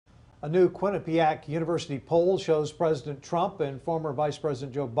A new Quinnipiac University poll shows President Trump and former Vice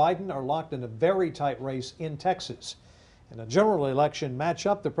President Joe Biden are locked in a very tight race in Texas. In a general election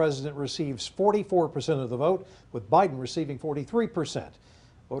matchup, the president receives 44% of the vote, with Biden receiving 43%.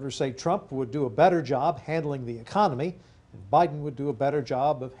 Voters say Trump would do a better job handling the economy, and Biden would do a better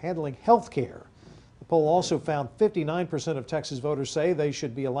job of handling health care. The poll also found 59% of Texas voters say they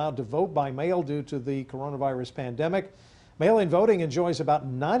should be allowed to vote by mail due to the coronavirus pandemic. Mail-in voting enjoys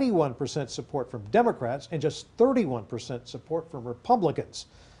about 91% support from Democrats and just 31% support from Republicans.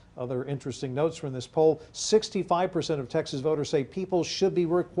 Other interesting notes from this poll: 65% of Texas voters say people should be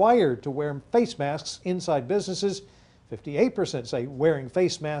required to wear face masks inside businesses. 58% say wearing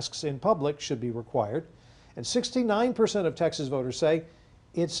face masks in public should be required. And 69% of Texas voters say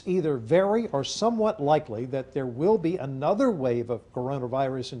it's either very or somewhat likely that there will be another wave of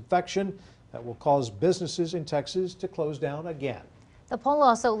coronavirus infection that will cause businesses in Texas to close down again. The poll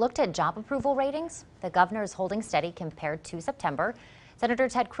also looked at job approval ratings. The governor is holding steady compared to September. Senator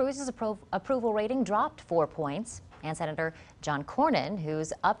Ted Cruz's approval rating dropped 4 points. And Senator John Cornyn,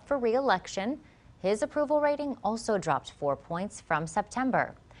 who's up for re-election, his approval rating also dropped 4 points from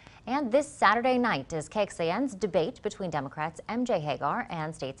September. And this Saturday night is KXAN's debate between Democrats MJ Hagar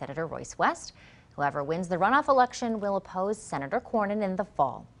and State Senator Royce West. Whoever wins the runoff election will oppose Senator Cornyn in the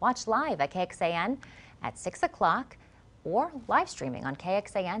fall. Watch live at KXAN at 6 o'clock or live streaming on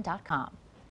KXAN.com.